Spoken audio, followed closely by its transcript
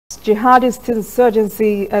Jihadist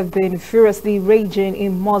insurgency have been furiously raging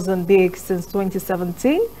in Mozambique since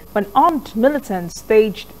 2017 when armed militants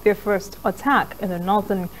staged their first attack in the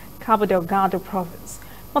northern Cabo Delgado province.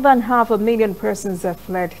 More than 500,000 persons have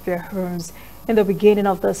fled their homes. In the beginning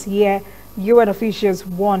of this year, UN officials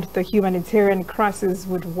warned the humanitarian crisis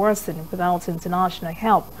would worsen without international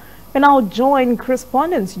help. We now join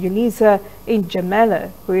correspondent Unisa in Jamela,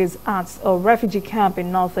 who is at a refugee camp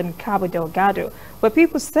in northern Cabo Delgado, where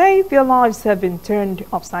people say their lives have been turned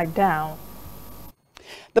upside down.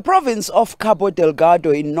 The province of Cabo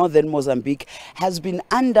Delgado in northern Mozambique has been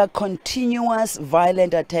under continuous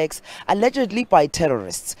violent attacks allegedly by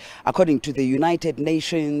terrorists. According to the United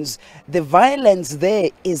Nations, the violence there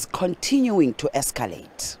is continuing to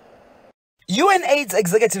escalate. UNAIDS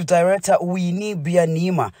Executive Director Winnie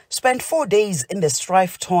Byanyima spent 4 days in the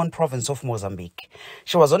strife-torn province of Mozambique.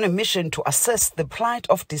 She was on a mission to assess the plight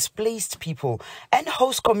of displaced people and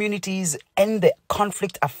host communities in the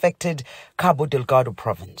conflict-affected Cabo Delgado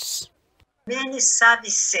province. Many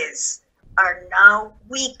services are now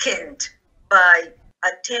weakened by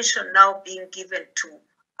attention now being given to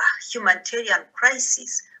a humanitarian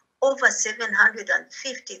crisis. Over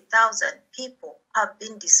 750,000 people have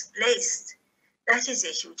been displaced. That is a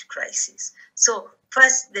huge crisis. So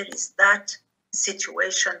first, there is that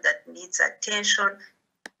situation that needs attention.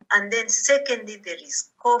 And then secondly, there is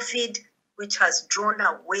COVID, which has drawn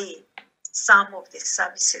away some of the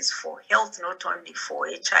services for health, not only for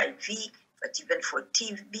HIV, but even for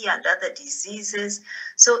TB and other diseases.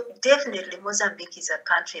 So definitely Mozambique is a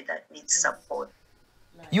country that needs support.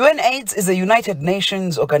 UNAIDS is a United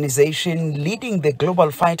Nations organization leading the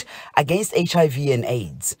global fight against HIV and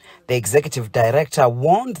AIDS. The executive director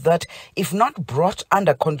warned that if not brought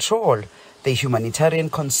under control, the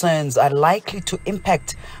humanitarian concerns are likely to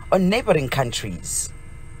impact on neighboring countries.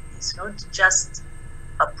 It's not just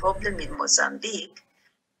a problem in Mozambique.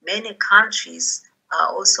 Many countries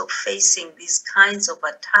are also facing these kinds of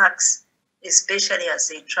attacks, especially as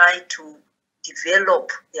they try to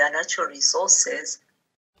develop their natural resources.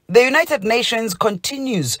 The United Nations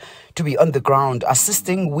continues to be on the ground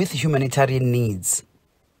assisting with humanitarian needs.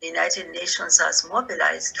 The United Nations has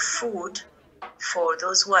mobilized food for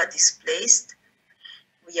those who are displaced.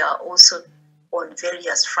 We are also on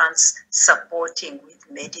various fronts supporting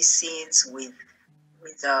with medicines, with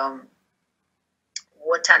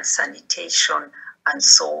water and sanitation and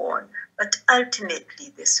so on. But ultimately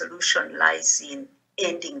the solution lies in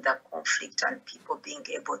ending the conflict and people being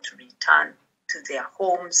able to return to their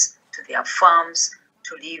homes, to their farms,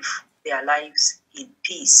 to live their lives in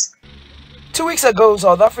peace. 2 weeks ago,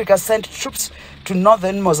 South Africa sent troops to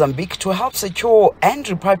northern Mozambique to help secure and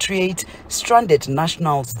repatriate stranded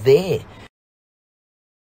nationals there.